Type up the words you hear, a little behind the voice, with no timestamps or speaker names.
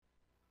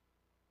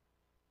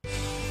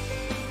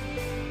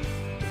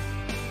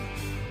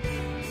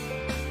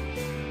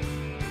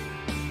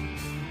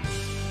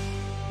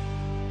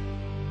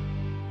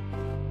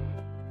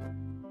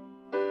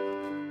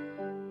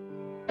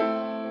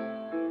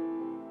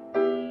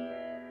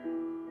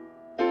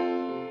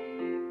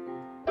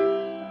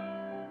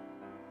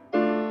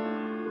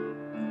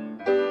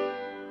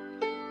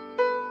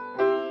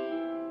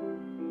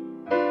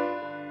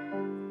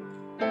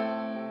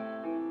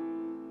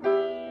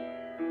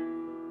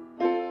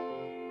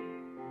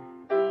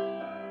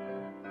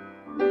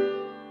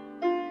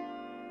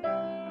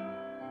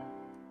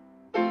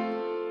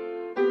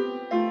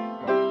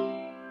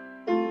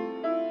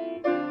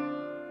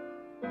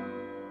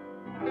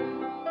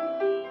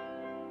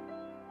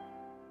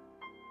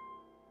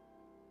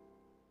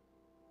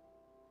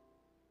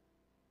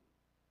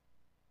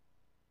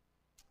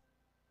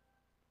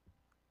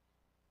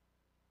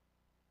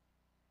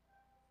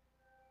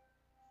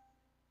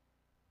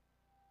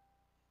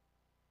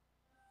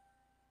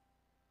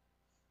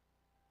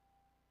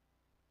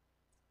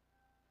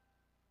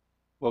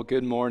Well,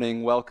 good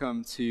morning.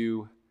 Welcome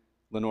to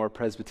Lenore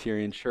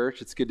Presbyterian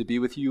Church. It's good to be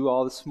with you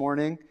all this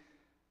morning.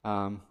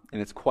 And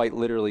it's quite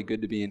literally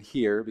good to be in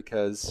here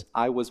because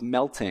I was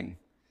melting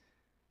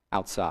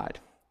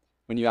outside.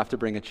 When you have to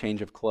bring a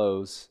change of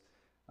clothes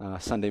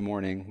Sunday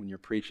morning when you're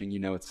preaching, you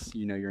know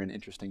you're in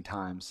interesting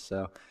times.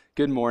 So,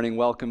 good morning.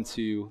 Welcome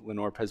to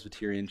Lenore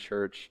Presbyterian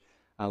Church.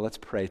 Let's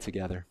pray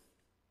together.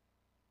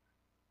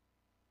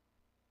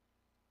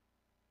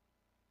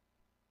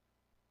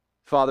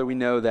 Father, we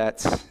know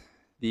that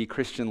the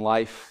Christian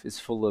life is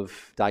full of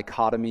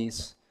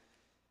dichotomies,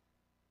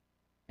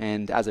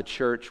 and as a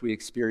church, we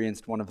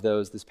experienced one of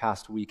those this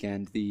past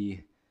weekend,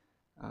 the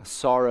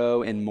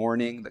sorrow and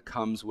mourning that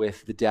comes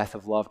with the death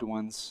of loved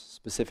ones,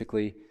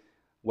 specifically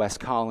Wes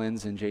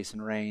Collins and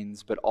Jason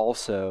Rains, but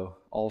also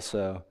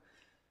the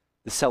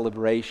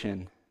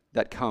celebration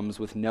that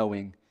comes with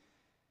knowing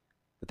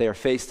that they are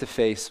face to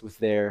face with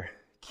their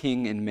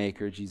King and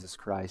Maker, Jesus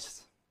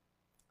Christ.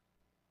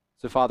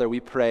 So, Father, we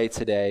pray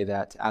today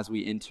that as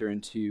we enter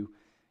into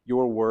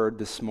your word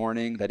this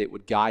morning, that it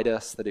would guide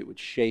us, that it would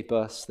shape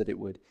us, that it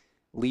would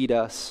lead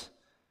us.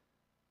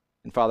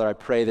 And Father, I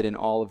pray that in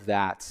all of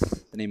that,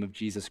 the name of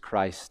Jesus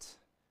Christ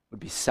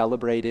would be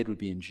celebrated, would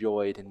be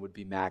enjoyed, and would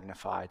be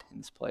magnified in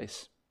this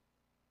place.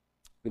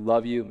 We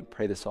love you and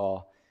pray this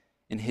all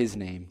in his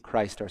name,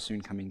 Christ, our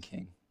soon-coming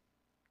King.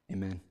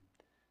 Amen.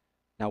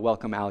 Now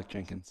welcome Alec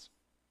Jenkins.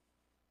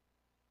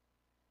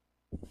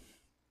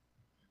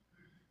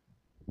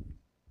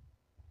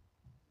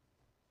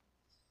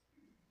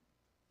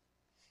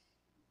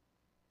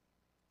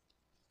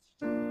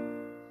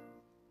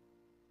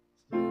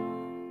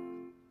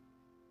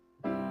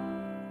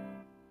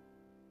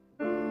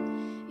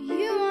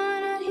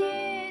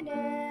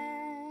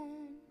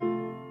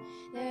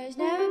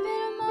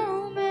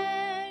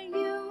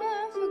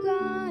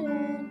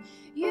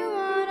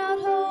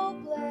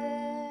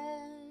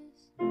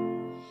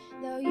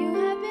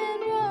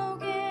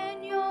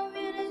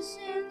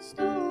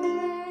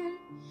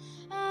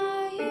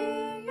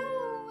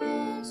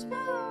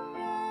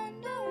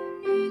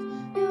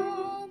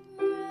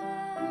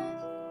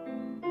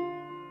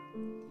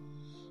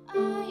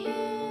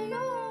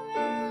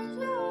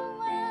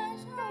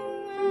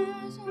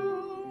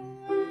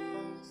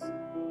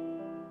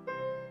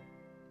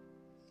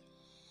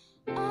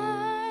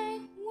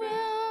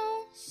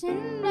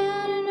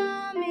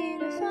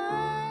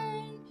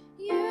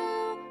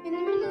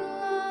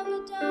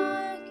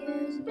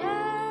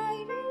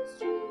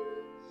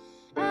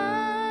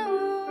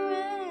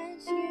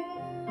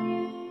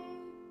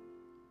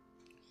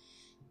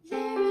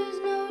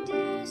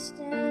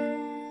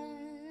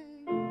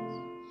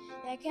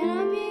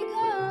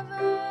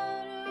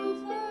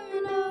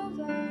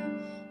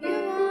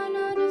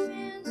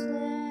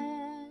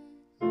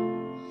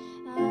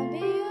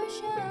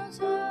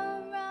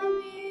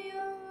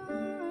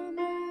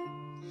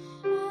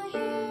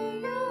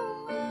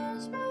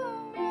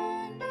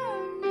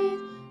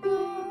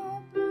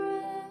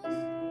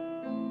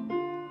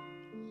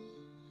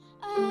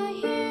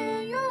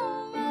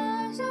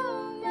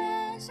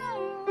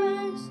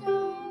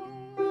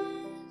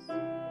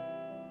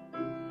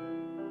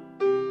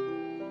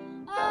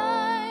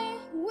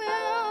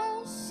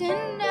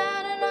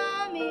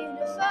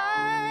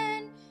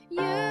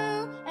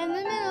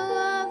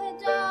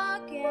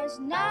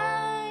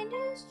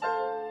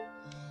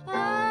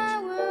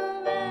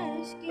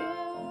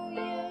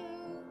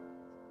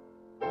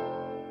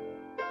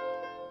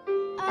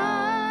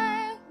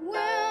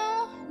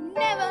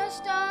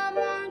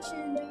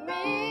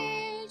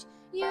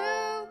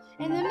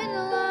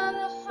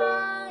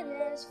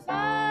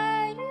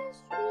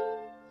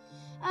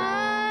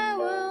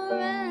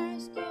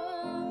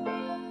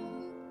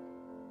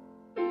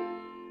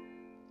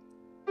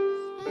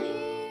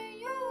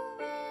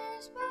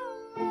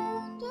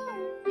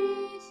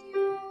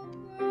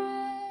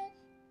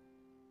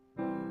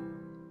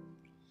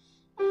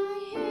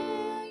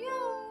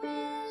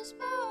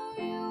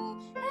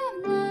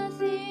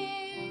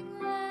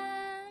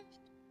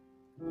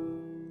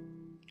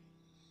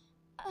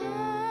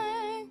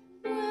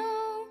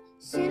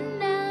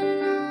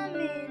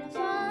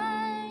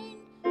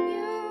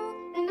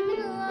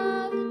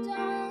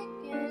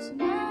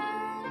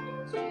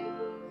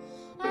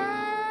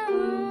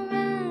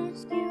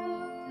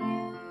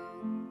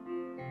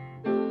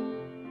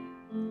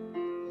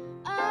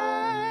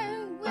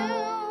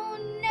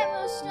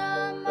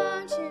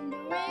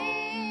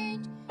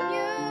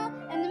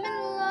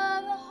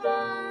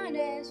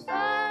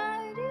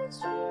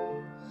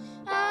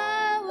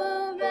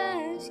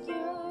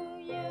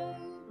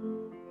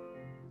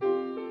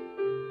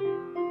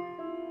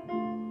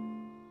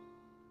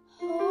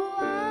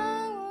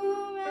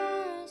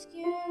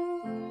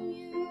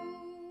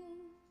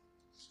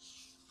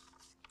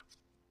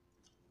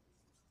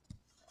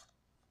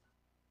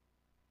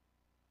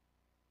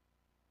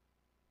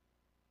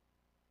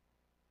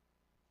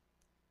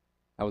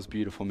 That was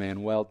beautiful,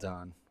 man. Well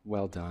done.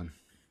 Well done.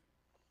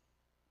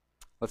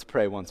 Let's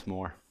pray once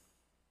more.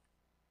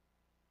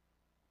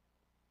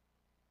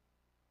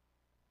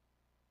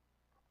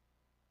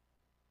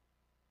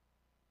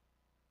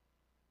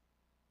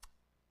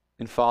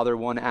 And Father,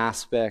 one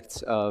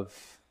aspect of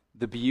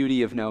the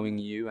beauty of knowing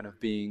you and of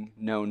being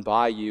known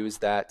by you is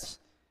that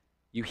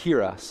you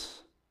hear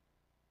us.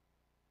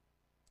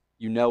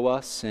 You know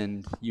us,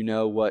 and you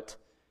know what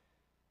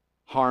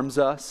harms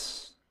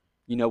us.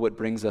 You know what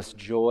brings us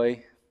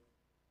joy.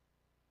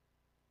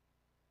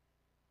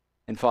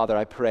 And Father,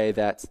 I pray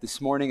that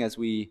this morning as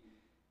we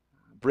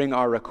bring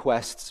our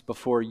requests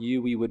before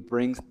you, we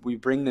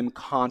bring them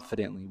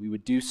confidently. We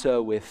would do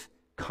so with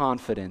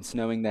confidence,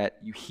 knowing that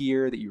you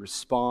hear, that you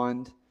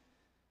respond, that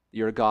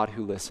you're a God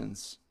who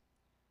listens.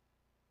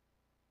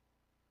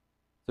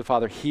 So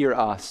Father, hear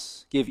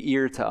us, give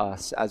ear to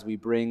us as we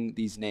bring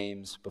these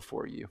names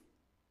before you.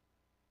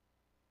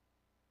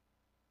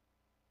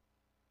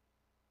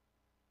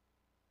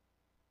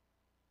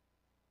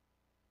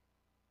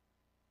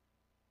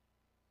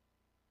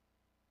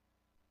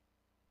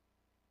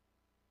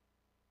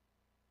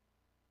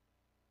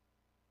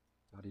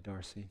 Dottie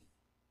Darcy,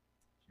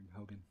 Jim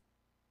Hogan.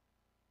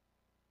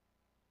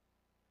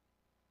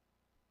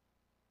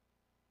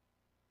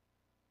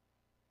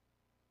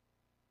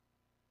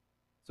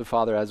 So,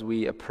 Father, as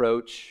we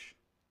approach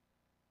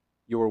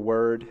your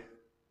word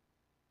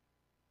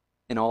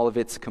in all of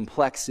its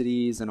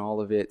complexities and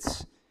all of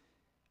its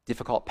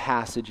difficult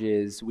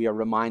passages, we are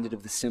reminded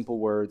of the simple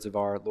words of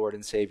our Lord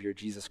and Savior,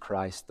 Jesus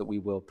Christ, that we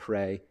will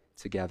pray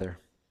together.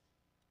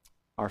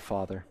 Our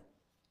Father,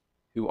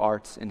 who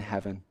art in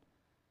heaven,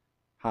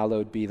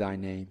 hallowed be thy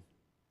name.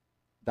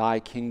 Thy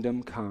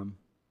kingdom come,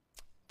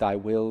 thy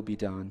will be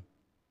done,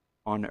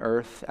 on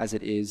earth as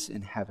it is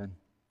in heaven.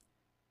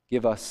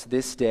 Give us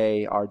this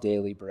day our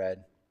daily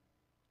bread,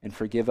 and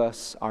forgive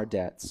us our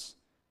debts,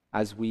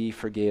 as we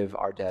forgive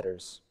our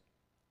debtors.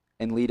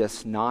 And lead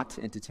us not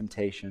into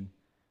temptation,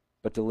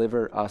 but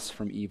deliver us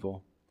from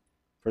evil.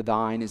 For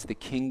thine is the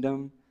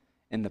kingdom,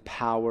 and the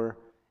power,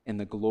 and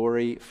the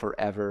glory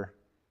forever.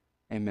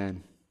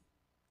 Amen.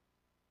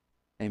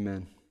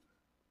 Amen.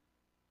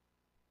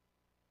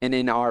 And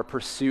in our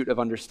pursuit of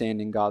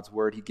understanding God's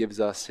word, he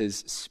gives us his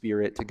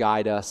Spirit to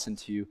guide us and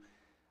to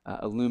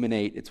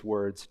illuminate its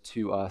words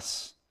to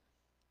us.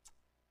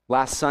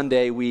 Last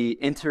Sunday, we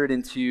entered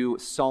into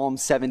Psalm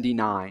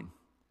 79,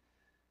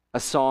 a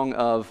song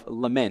of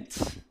lament,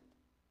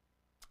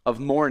 of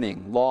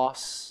mourning,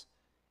 loss,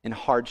 and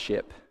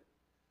hardship.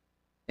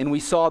 And we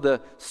saw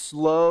the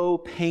slow,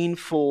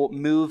 painful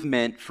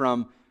movement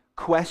from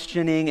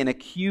questioning and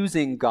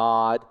accusing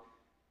God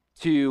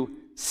to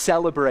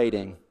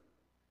celebrating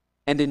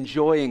and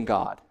enjoying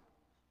God.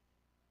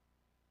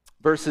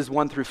 Verses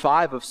 1 through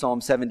 5 of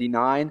Psalm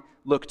 79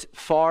 looked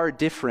far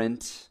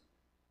different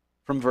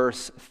from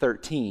verse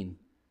 13.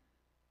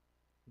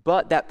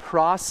 But that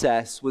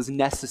process was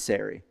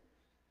necessary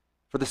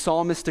for the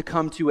psalmist to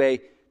come to a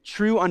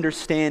true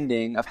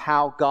understanding of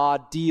how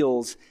God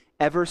deals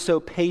ever so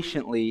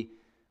patiently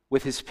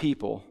with his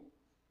people.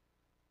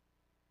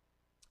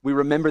 We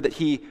remember that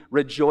he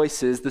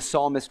rejoices, the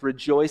psalmist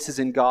rejoices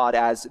in God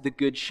as the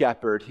good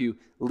shepherd who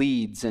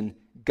leads and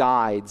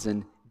guides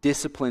and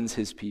disciplines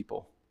his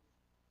people.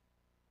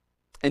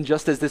 And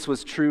just as this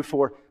was true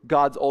for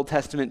God's Old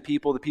Testament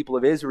people, the people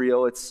of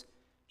Israel, it's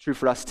true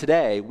for us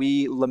today.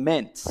 We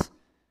lament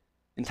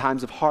in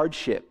times of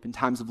hardship, in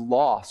times of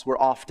loss. We're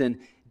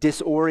often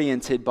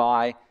disoriented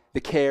by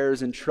the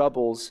cares and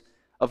troubles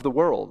of the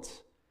world,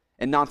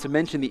 and not to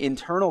mention the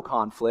internal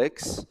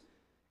conflicts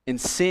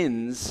and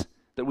sins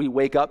that we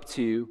wake up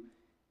to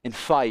and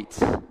fight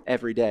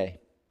every day.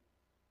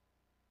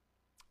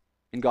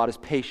 And God is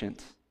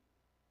patient.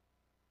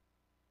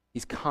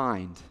 He's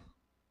kind.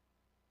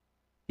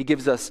 He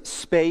gives us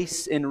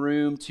space and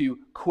room to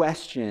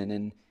question,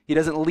 and he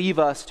doesn't leave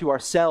us to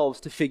ourselves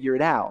to figure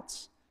it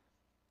out.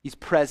 He's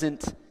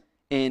present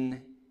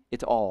in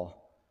it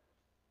all.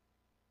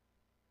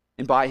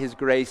 And by his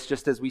grace,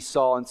 just as we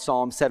saw in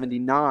Psalm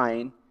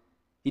 79,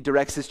 he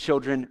directs his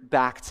children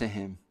back to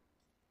him.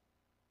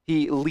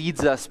 He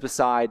leads us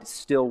beside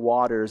still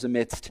waters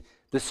amidst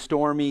the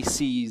stormy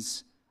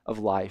seas of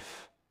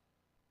life.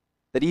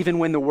 That even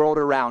when the world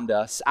around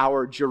us,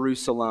 our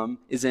Jerusalem,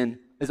 is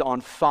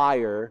on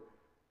fire,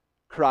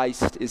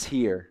 Christ is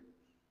here.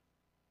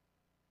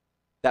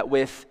 That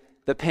with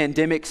the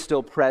pandemic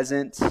still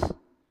present,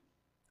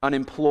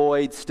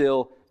 unemployed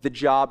still the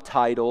job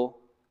title,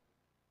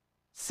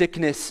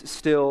 sickness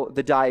still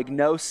the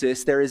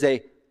diagnosis, there is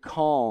a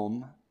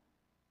calm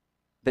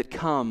that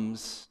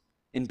comes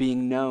in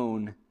being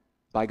known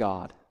by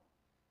God.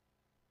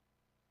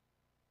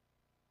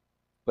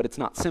 But it's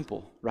not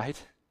simple,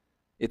 right?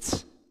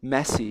 It's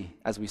messy,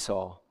 as we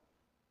saw.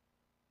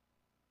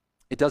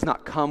 It does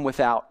not come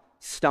without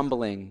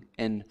stumbling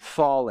and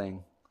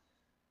falling.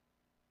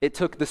 It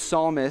took the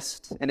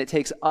psalmist, and it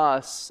takes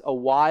us, a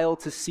while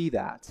to see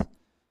that.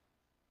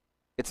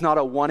 It's not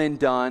a one and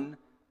done,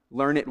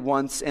 learn it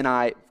once and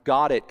I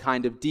got it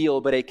kind of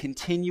deal, but a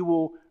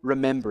continual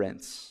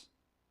remembrance,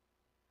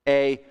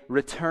 a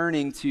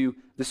returning to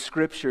the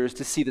scriptures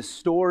to see the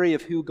story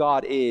of who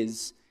God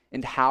is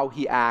and how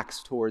he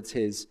acts towards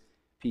his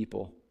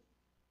people.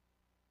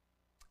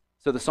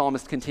 So the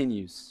psalmist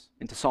continues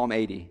into Psalm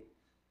 80.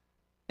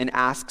 and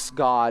asks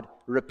God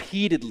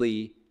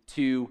repeatedly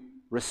to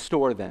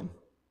restore them.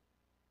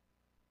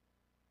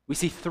 We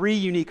see three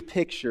unique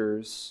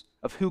pictures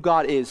of who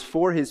God is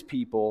for his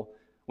people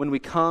when we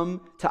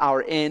come to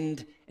our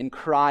end and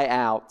cry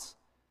out,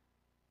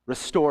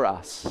 "Restore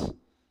us."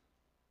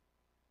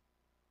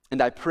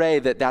 And I pray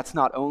that that's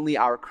not only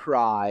our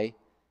cry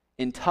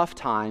in tough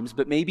times,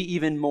 but maybe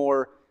even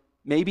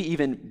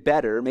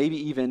better, maybe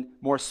even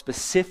more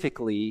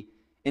specifically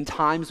in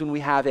times when we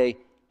have a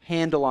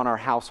handle on our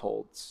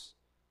households,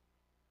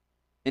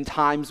 in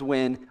times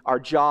when our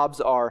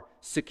jobs are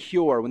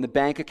secure, when the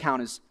bank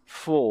account is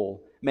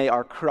full. May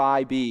our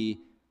cry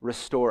be,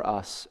 "Restore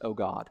us, O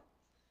God."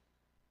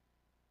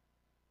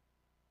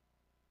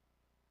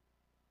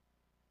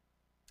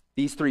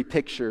 These three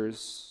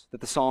pictures that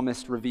the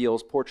psalmist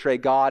reveals portray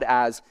God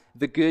as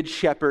the good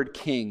shepherd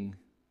king,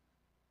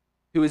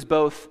 who is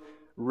both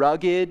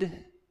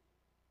rugged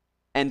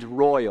and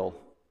royal,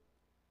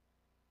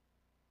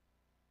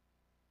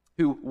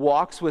 who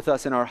walks with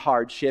us in our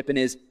hardship and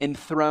is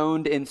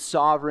enthroned and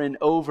sovereign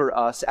over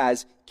us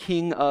as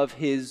king of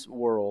his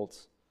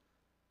world,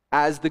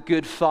 as the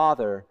good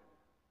father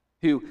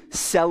who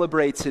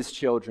celebrates his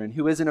children,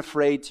 who isn't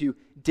afraid to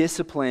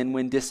discipline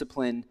when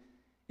discipline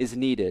is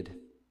needed.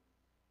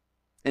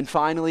 And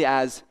finally,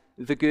 as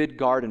the good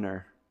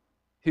gardener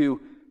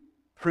who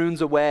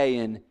prunes away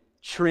and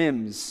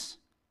trims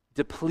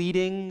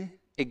depleting,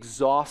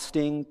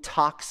 exhausting,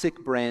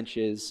 toxic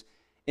branches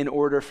in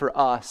order for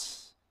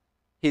us,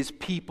 his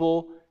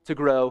people, to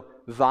grow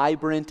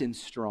vibrant and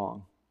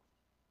strong.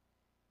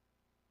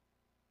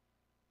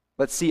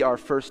 Let's see our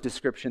first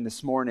description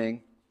this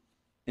morning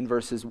in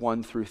verses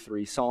 1 through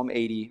 3. Psalm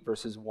 80,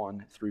 verses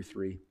 1 through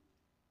 3.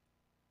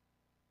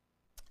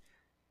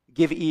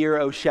 "Give ear,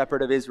 O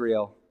shepherd of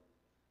Israel,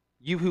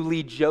 you who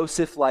lead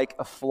Joseph like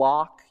a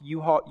flock,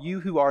 you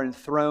who are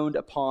enthroned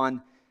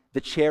upon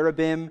the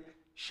cherubim,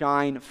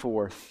 shine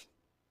forth.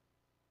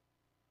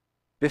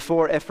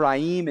 Before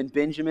Ephraim and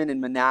Benjamin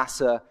and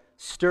Manasseh,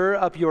 stir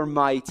up your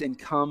might and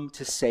come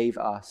to save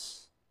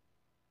us.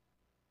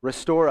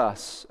 Restore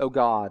us, O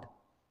God.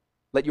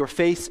 Let your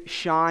face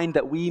shine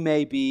that we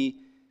may be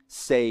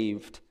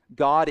saved."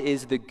 God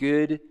is the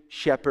good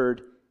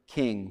shepherd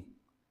king.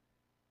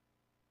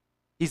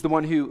 He's the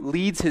one who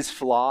leads his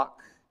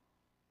flock,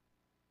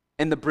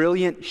 and the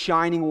brilliant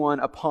shining one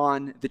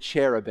upon the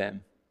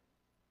cherubim.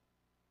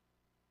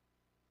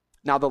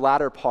 Now, the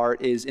latter part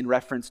is in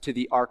reference to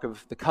the Ark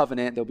of the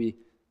Covenant. There'll be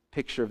a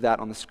picture of that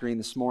on the screen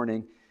this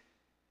morning.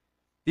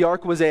 The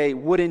ark was a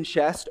wooden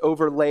chest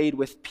overlaid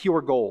with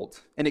pure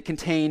gold, and it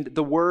contained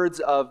the words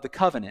of the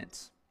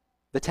covenant,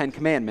 the 10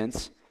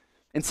 Commandments.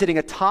 And sitting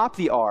atop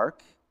the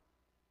ark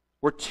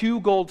were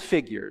 2 gold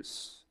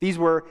figures. These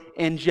were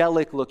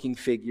angelic-looking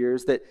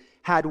figures that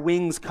had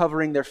wings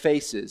covering their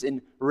faces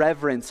in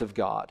reverence of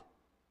God.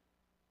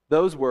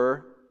 Those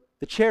were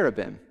the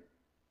cherubim.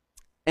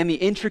 And the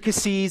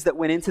intricacies that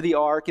went into the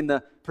ark and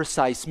the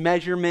precise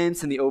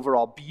measurements and the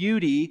overall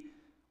beauty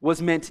was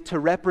meant to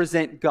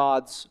represent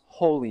God's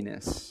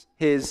holiness,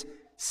 his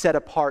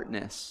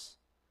set-apartness.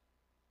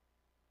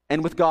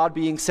 And with God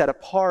being set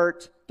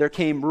apart, there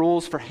came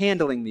rules for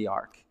handling the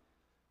ark.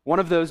 One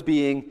of those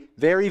being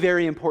very,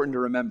 very important to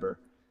remember.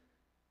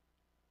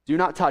 Do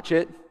not touch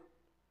it,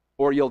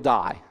 or you'll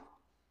die.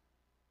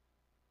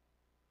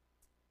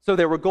 So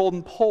there were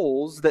golden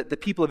poles that the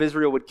people of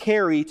Israel would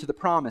carry to the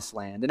promised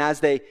land. And as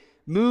they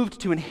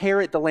moved to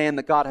inherit the land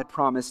that God had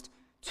promised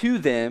to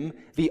them,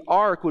 the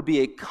ark would be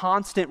a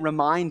constant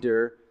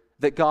reminder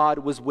that God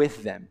was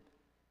with them,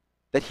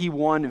 that he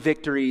won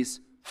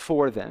victories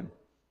for them.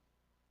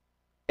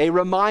 A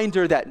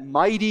reminder that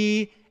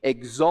mighty,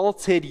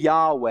 exalted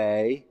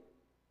Yahweh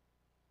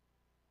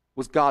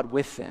was God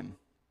with them.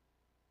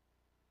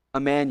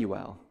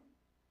 Emmanuel.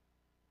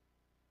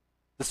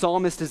 The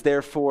psalmist is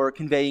therefore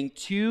conveying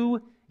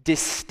 2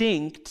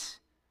 distinct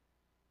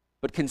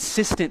but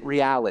consistent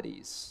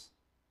realities.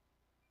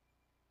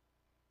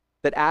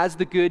 That as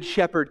the good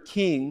shepherd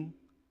king,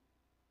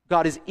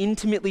 God is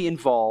intimately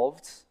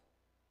involved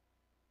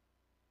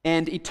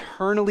and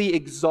eternally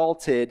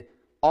exalted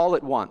all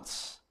at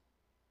once.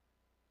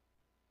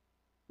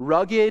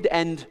 Rugged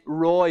and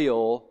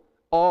royal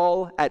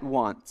all at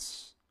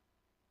once.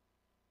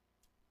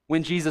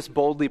 When Jesus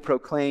boldly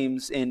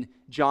proclaims in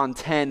John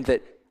 10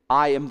 that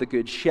I am the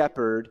good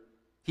shepherd,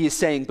 he is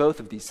saying both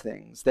of these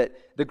things.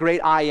 That the great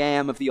I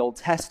am of the Old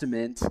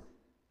Testament,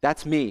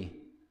 that's me.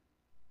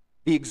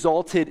 The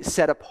exalted,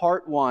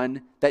 set-apart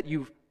one that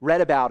you've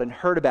read about and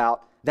heard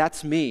about,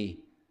 that's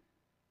me.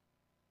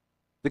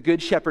 The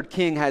good shepherd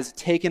king has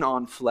taken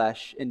on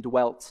flesh and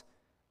dwelt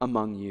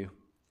among you.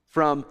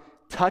 From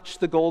touch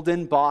the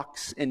golden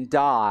box and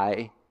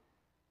die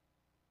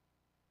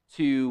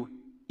to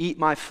eat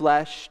my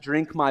flesh,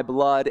 drink my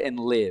blood, and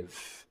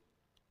live.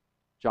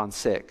 John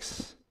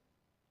 6.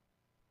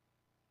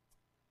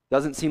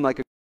 Doesn't seem like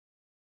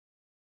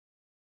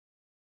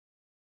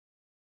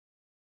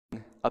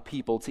a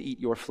people to eat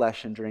your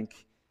flesh and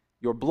drink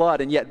your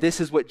blood. And yet this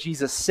is what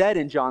Jesus said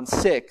in John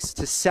 6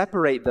 to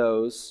separate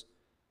those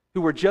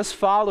who were just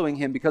following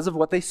him because of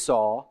what they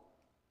saw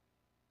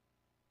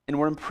and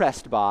were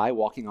impressed by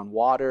walking on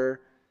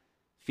water,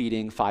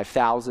 feeding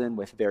 5,000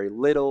 with very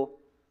little,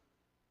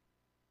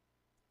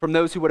 from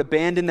those who would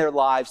abandon their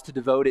lives to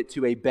devote it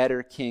to a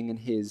better king and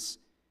his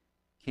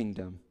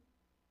kingdom.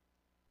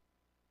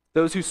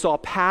 Those who saw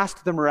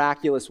past the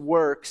miraculous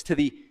works to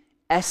the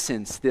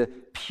essence, the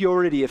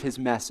purity of his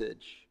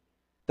message,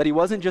 that he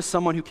wasn't just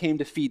someone who came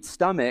to feed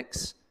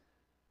stomachs,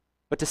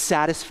 but to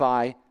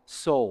satisfy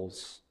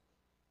souls.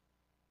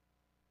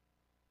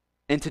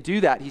 And to do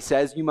that, he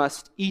says, you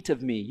must eat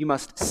of me, you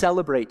must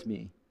celebrate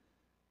me,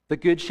 the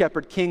good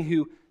shepherd king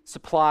who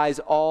supplies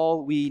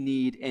all we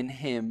need in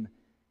him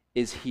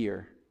is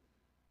here.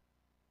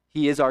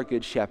 He is our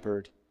good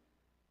shepherd.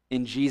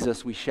 In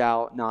Jesus we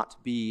shall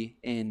not be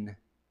in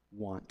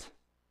want.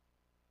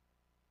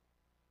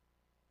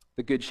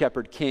 The good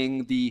shepherd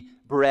king, the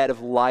bread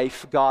of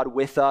life, God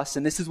with us.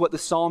 And this is what the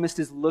psalmist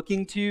is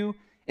looking to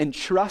and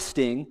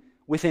trusting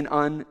within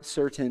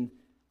uncertain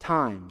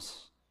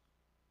times.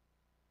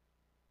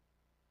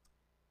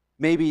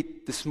 Maybe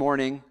this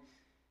morning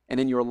and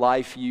in your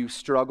life you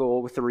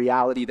struggle with the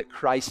reality that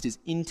Christ is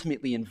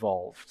intimately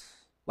involved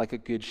like a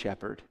good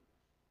shepherd.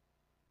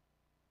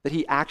 That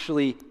he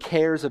actually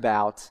cares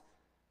about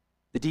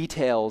the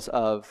details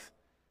of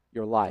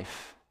your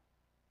life.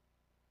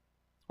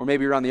 Or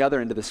maybe you're on the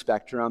other end of the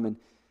spectrum and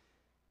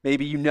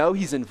maybe you know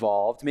he's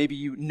involved, maybe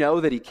you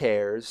know that he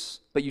cares,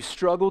 but you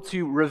struggle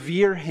to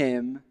revere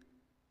him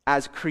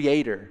as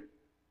creator,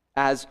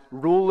 as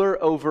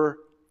ruler over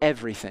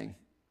everything.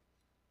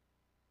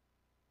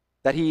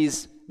 That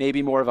he's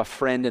maybe more of a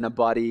friend and a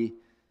buddy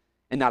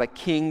and not a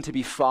king to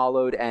be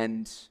followed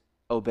and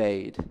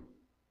obeyed.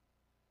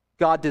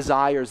 God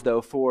desires,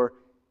 though, for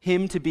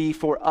him to be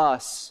for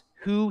us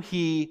who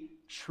he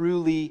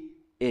truly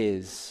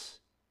is,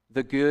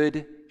 the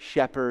good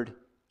shepherd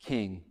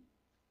king.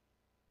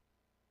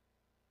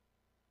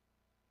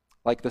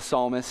 Like the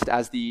psalmist,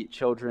 as the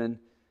children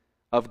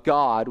of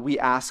God, we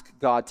ask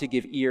God to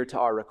give ear to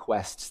our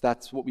requests.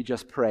 That's what we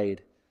just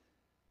prayed.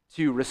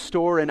 To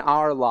restore in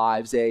our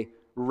lives a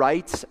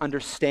right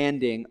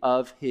understanding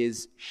of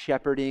his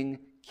shepherding,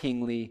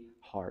 kingly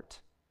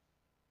heart.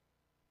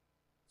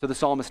 So the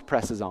psalmist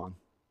presses on.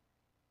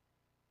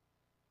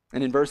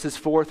 And in verses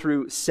 4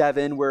 through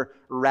 7, we're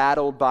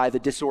rattled by the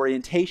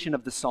disorientation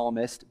of the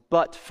psalmist,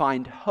 but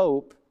find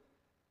hope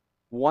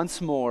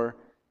once more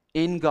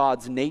in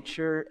God's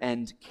nature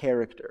and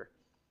character.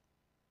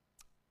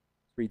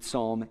 Read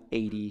Psalm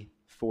 80,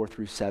 4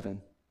 through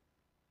 7.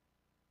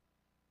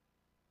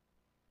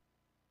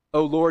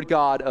 O Lord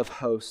God of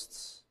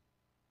hosts,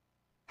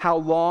 how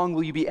long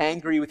will you be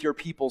angry with your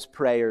people's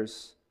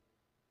prayers?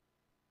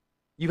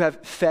 You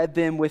have fed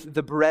them with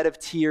the bread of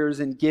tears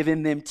and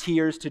given them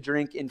tears to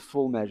drink in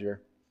full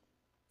measure.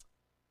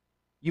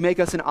 You make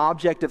us an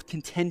object of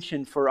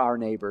contention for our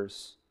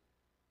neighbors,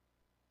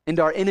 and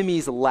our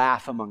enemies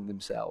laugh among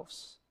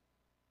themselves.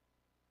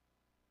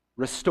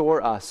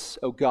 Restore us,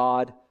 O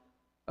God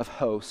of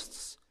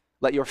hosts.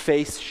 Let your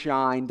face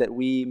shine that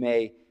we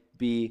may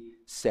be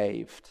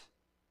saved.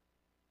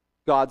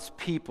 God's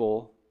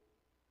people,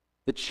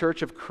 the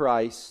church of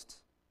Christ,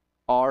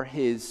 are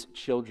his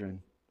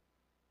children.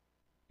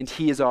 And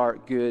he is our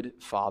good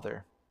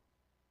Father.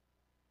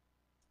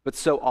 But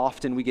so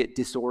often we get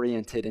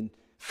disoriented and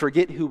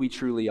forget who we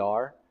truly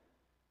are.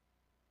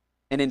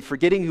 And in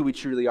forgetting who we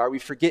truly are, we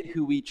forget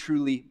who we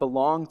truly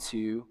belong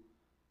to,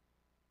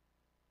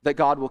 that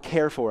God will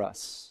care for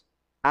us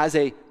as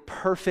a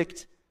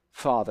perfect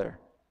Father.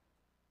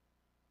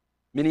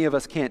 Many of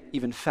us can't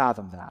even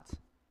fathom that.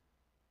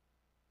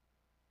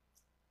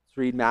 Let's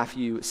read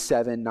Matthew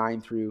 7,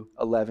 9 through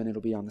 11.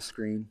 It'll be on the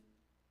screen.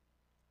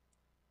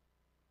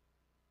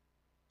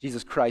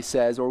 Jesus Christ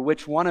says, or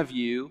which one of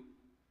you,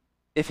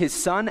 if his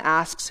son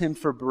asks him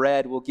for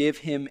bread, will give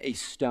him a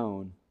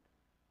stone?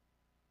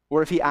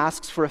 Or if he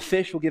asks for a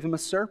fish, will give him a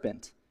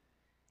serpent?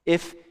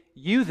 If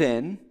you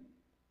then,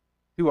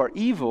 who are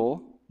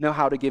evil, know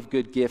how to give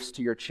good gifts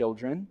to your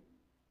children,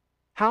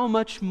 how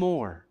much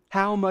more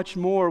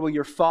will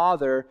your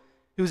Father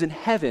who's in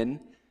heaven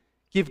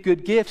give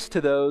good gifts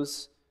to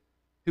those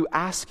who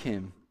ask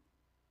him?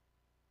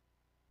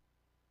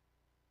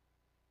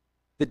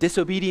 The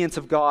disobedience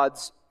of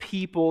God's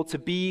people to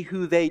be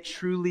who they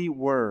truly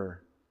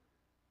were,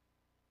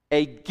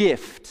 a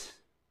gift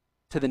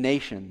to the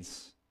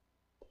nations.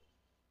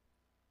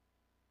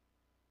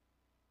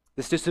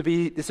 This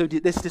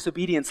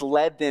disobedience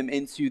led them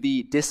into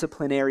the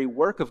disciplinary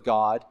work of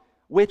God,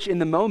 which in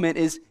the moment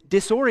is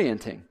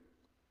disorienting.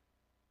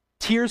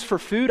 Tears for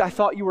food, I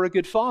thought you were a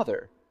good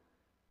father.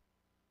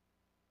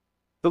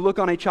 The look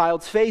on a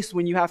child's face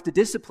when you have to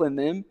discipline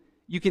them,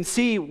 you can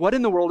see what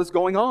in the world is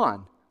going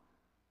on.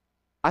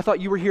 I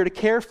thought you were here to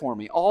care for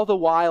me, all the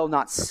while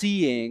not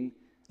seeing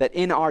that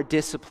in our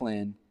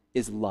discipline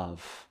is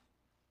love.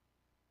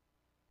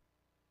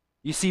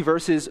 You see,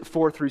 verses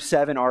 4 through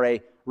 7 are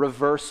a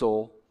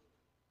reversal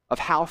of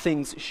how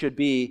things should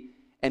be,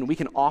 and we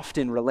can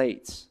often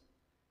relate.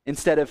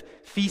 Instead of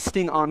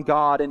feasting on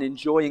God and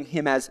enjoying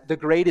Him as the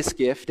greatest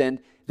gift and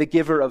the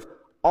giver of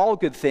all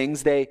good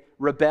things, they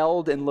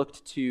rebelled and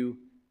looked to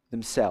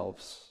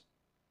themselves.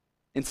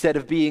 Instead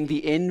of being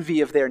the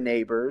envy of their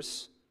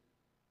neighbors,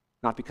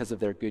 not because of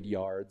their good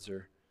yards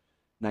or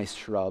nice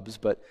shrubs,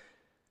 but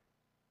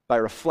by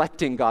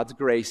reflecting God's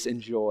grace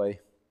and joy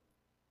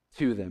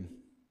to them.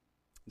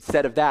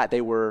 Instead of that,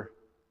 they were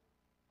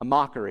a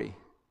mockery.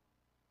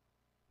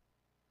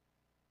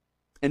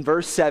 In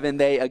verse 7,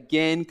 they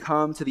again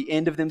come to the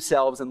end of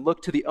themselves and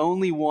look to the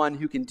only one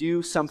who can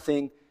do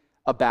something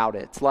about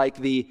it. Like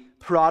the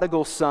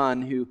prodigal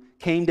son who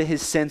came to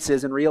his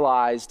senses and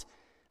realized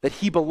that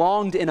he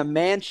belonged in a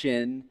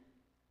mansion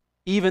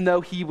even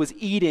though he was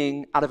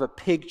eating out of a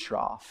pig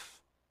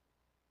trough.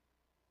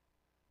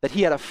 That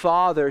he had a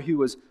father who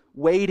was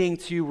waiting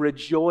to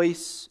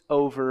rejoice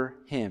over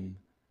him.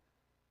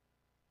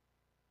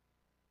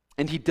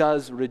 And he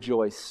does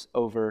rejoice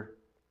over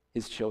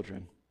his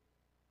children.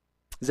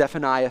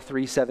 Zephaniah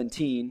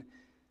 3:17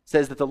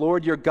 says that the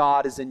Lord your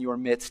God is in your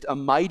midst, a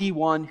mighty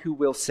one who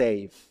will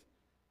save.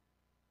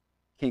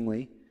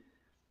 Kingly.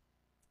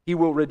 He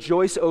will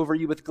rejoice over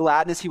you with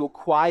gladness. He will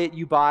quiet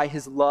you by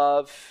his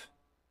love.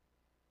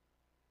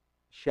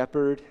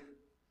 Shepherd.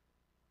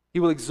 He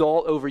will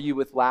exult over you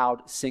with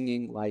loud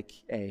singing like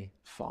a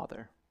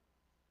father.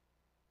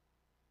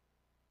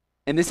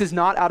 And this is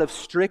not out of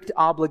strict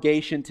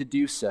obligation to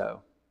do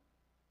so.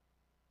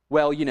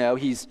 Well,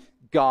 he's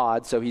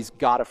God, so he's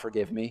got to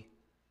forgive me.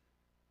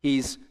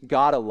 He's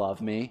got to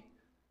love me.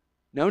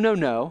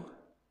 No.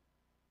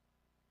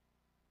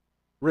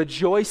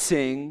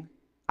 Rejoicing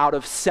out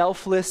of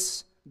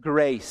selfless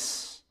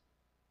grace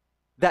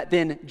that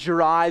then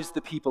drives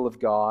the people of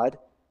God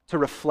to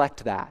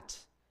reflect that,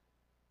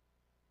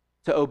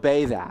 to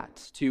obey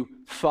that, to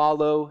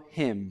follow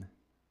him.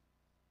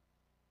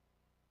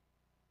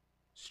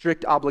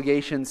 Strict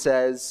obligation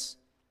says,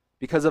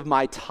 because of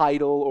my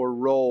title or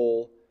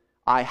role,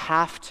 I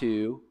have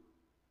to.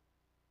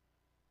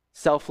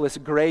 Selfless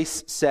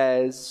grace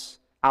says,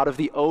 out of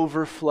the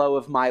overflow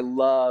of my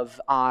love,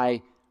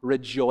 I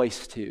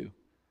rejoice to.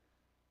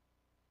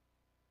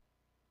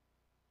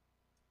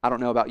 I don't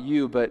know about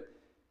you, but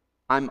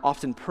I'm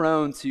often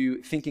prone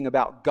to thinking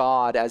about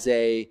God as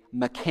a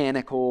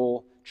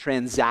mechanical,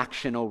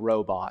 transactional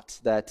robot,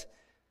 that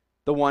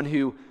the one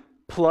who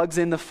plugs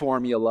in the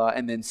formula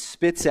and then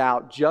spits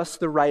out just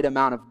the right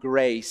amount of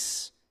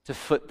grace to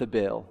foot the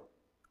bill.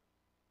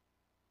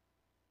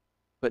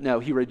 But no,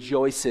 he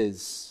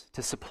rejoices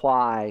to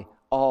supply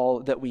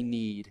all that we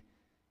need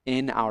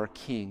in our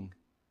King.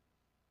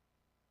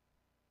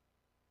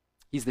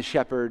 He's the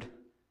shepherd,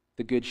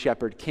 the good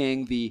shepherd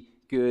king, the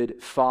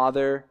good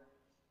father.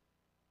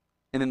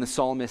 And then the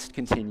psalmist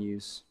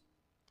continues.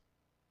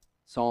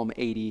 Psalm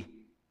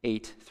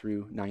 88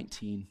 through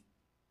 19.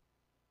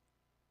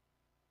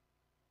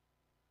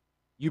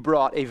 You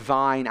brought a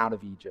vine out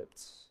of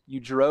Egypt. You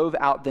drove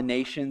out the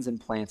nations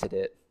and planted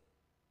it.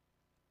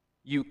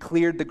 You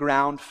cleared the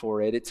ground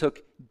for it. It took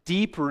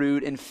deep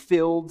root and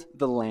filled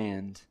the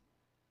land.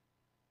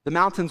 The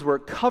mountains were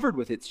covered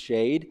with its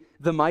shade,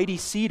 the mighty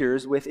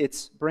cedars with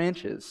its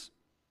branches.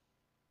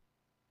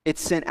 It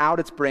sent out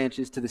its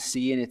branches to the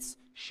sea and its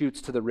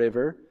shoots to the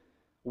river.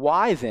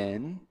 Why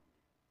then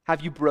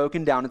have you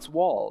broken down its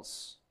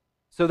walls,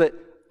 so that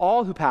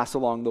all who pass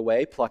along the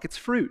way pluck its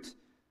fruit?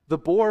 The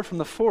boar from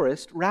the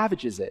forest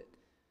ravages it,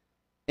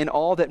 and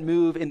all that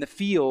move in the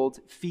field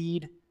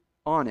feed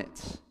on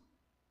it.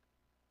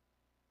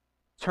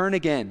 Turn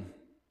again,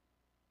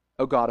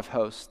 O God of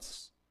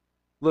hosts.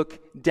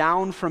 Look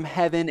down from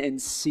heaven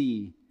and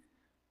see.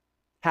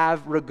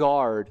 Have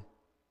regard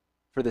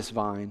for this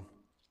vine,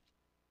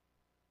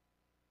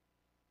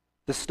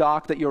 the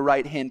stalk that your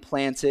right hand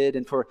planted,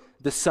 and for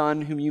the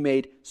son whom you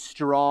made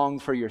strong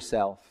for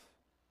yourself.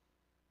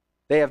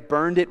 They have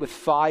burned it with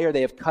fire.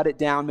 They have cut it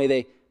down. May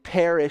they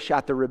perish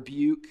at the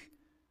rebuke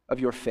of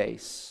your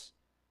face.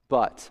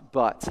 But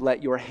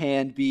let your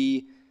hand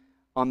be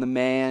on the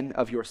man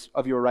of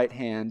your right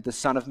hand, the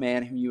Son of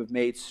Man whom you have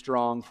made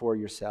strong for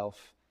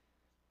yourself.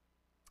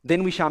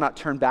 Then we shall not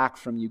turn back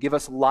from you. Give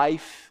us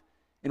life,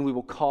 and we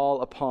will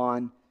call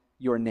upon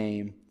your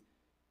name.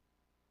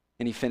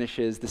 And he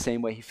finishes the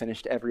same way he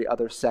finished every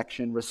other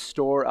section.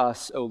 Restore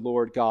us, O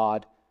Lord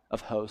God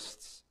of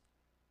hosts.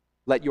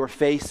 Let your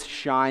face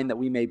shine that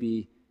we may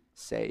be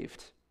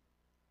saved.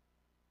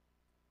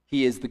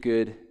 He is the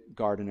good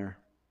gardener,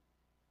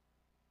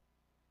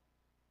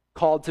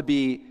 called to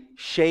be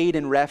shade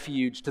and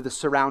refuge to the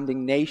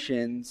surrounding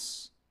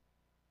nations,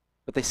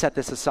 but they set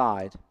this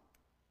aside.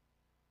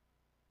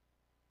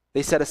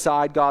 They set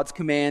aside God's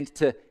command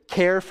to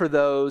care for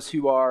those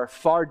who are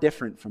far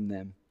different from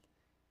them,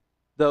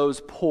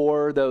 those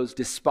poor, those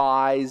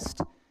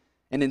despised,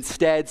 and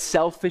instead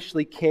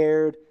selfishly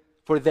cared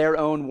for their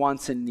own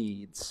wants and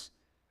needs.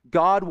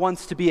 God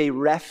wants to be a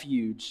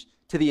refuge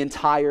to the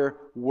entire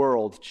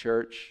world,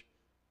 church.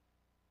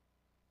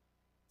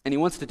 And he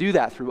wants to do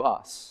that through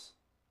us.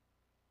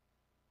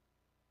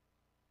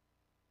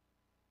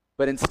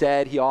 But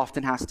instead, he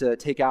often has to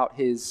take out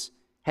his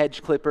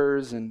hedge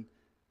clippers and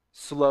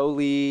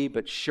slowly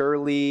but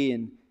surely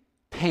and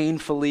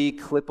painfully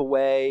clip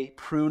away,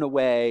 prune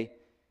away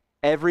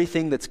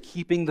everything that's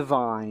keeping the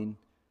vine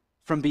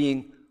from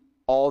being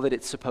all that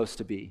it's supposed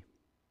to be.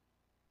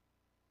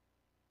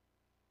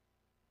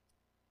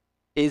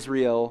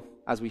 Israel,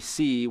 as we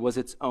see, was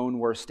its own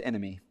worst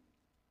enemy.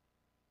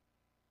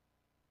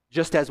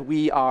 Just as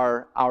we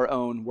are our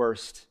own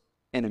worst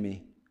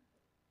enemy.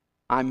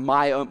 I'm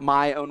my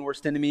own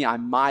worst enemy.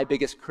 I'm my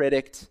biggest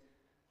critic.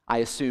 I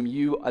assume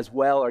you as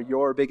well are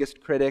your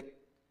biggest critic.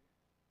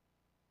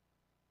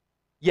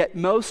 Yet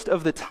most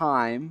of the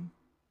time,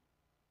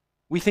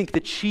 we think the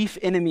chief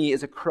enemy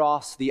is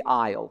across the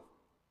aisle.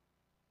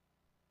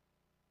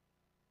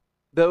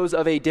 Those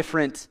of a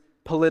different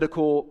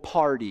political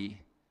party,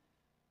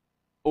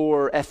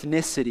 or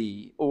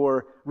ethnicity,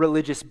 or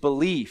religious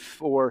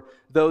belief, or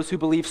those who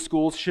believe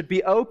schools should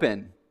be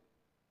open,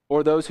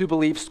 or those who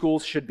believe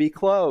schools should be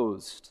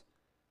closed,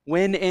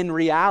 when in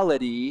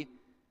reality,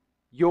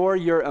 you're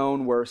your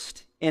own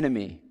worst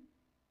enemy.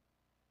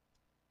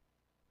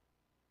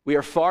 We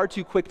are far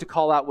too quick to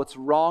call out what's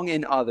wrong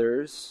in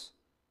others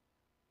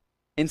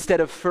instead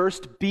of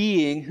first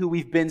being who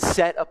we've been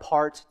set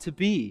apart to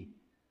be.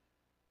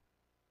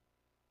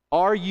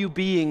 Are you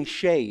being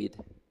shade?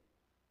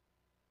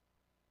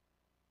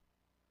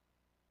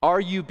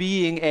 Are you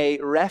being a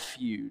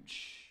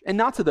refuge? And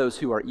not to those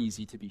who are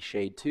easy to be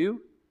shade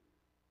to.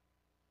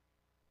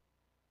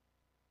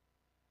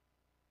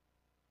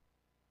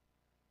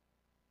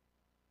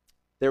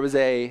 There was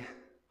a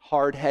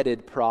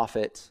hard-headed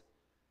prophet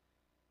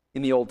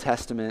in the Old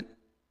Testament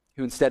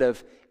who, instead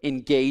of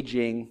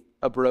engaging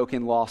a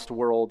broken, lost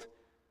world,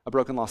 a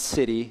broken, lost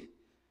city,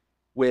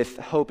 with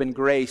hope and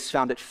grace,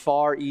 found it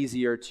far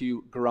easier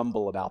to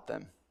grumble about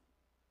them.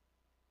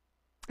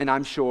 And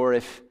I'm sure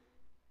if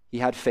he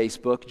had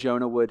Facebook,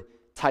 Jonah would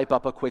type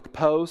up a quick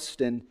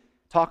post and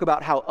talk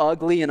about how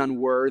ugly and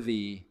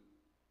unworthy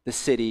the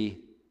city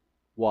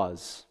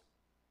was.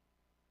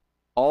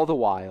 All the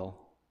while,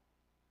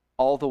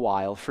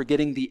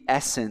 forgetting the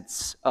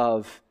essence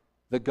of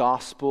the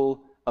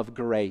gospel of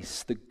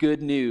grace, the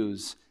good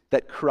news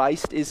that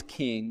Christ is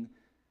King,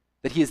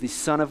 that he is the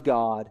Son of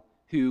God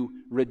who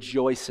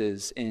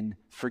rejoices in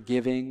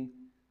forgiving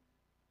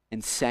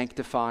and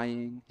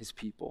sanctifying his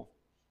people.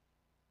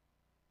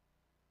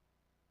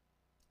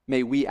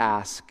 May we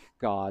ask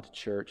God,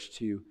 church,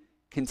 to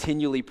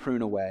continually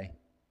prune away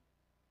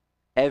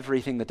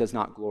everything that does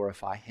not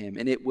glorify him,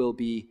 and it will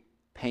be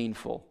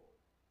painful.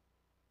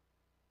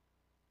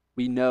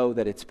 We know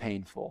that it's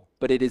painful,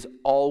 but it is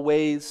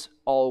always,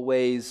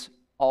 always,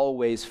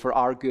 always for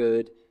our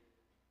good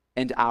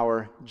and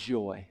our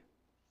joy.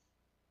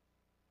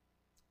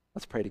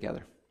 Let's pray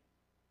together.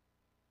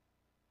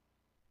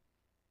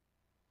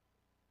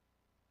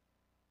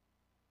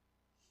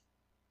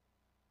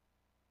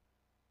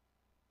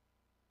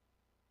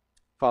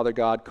 Father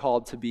God,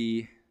 called to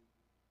be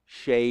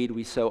shade,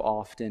 we so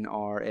often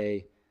are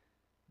a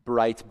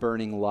bright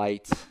burning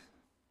light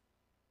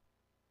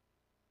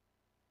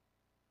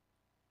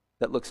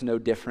that looks no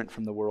different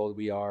from the world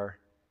we are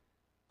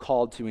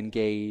called to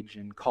engage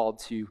and called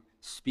to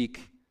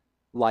speak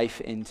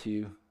life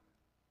into.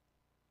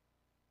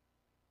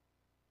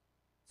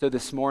 So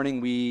this morning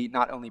we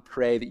not only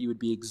pray that you would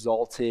be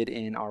exalted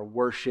in our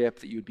worship,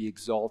 that you would be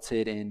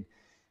exalted in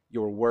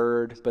your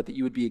word, but that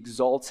you would be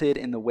exalted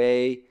in the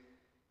way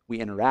we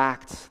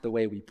interact, the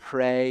way we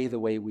pray, the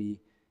way we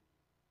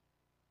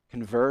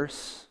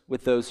converse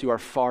with those who are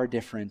far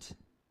different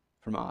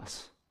from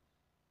us.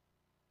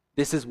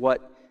 This is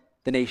what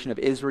the nation of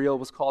Israel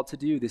was called to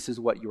do. This is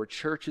what your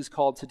church is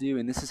called to do.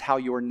 And this is how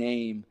your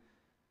name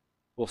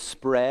will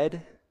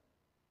spread,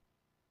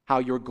 how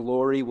your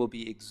glory will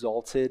be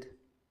exalted.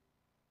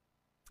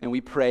 And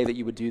we pray that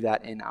you would do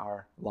that in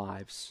our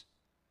lives.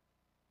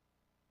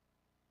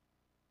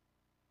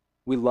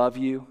 We love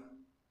you.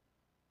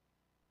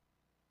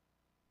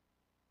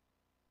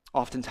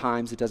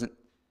 Oftentimes it doesn't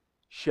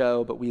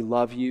show, but we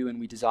love you and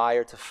we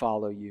desire to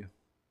follow you.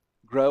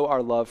 Grow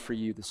our love for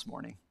you this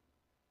morning.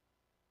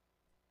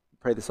 We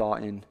pray this all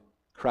in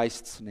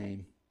Christ's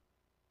name.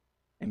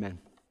 Amen.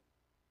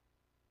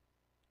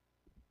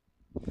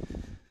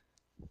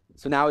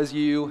 So now as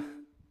you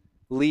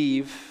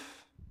leave,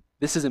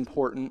 this is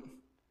important,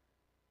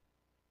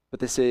 but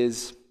this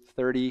is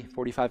 30,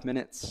 45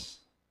 minutes.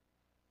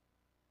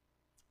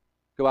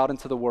 Go out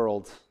into the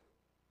world.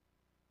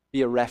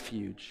 Be a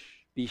refuge.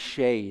 Be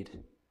shade.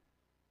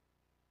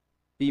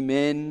 Be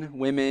men,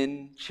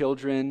 women,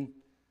 children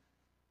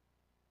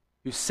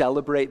who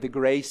celebrate the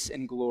grace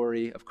and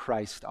glory of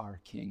Christ our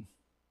King.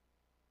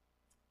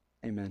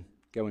 Amen.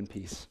 Go in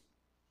peace.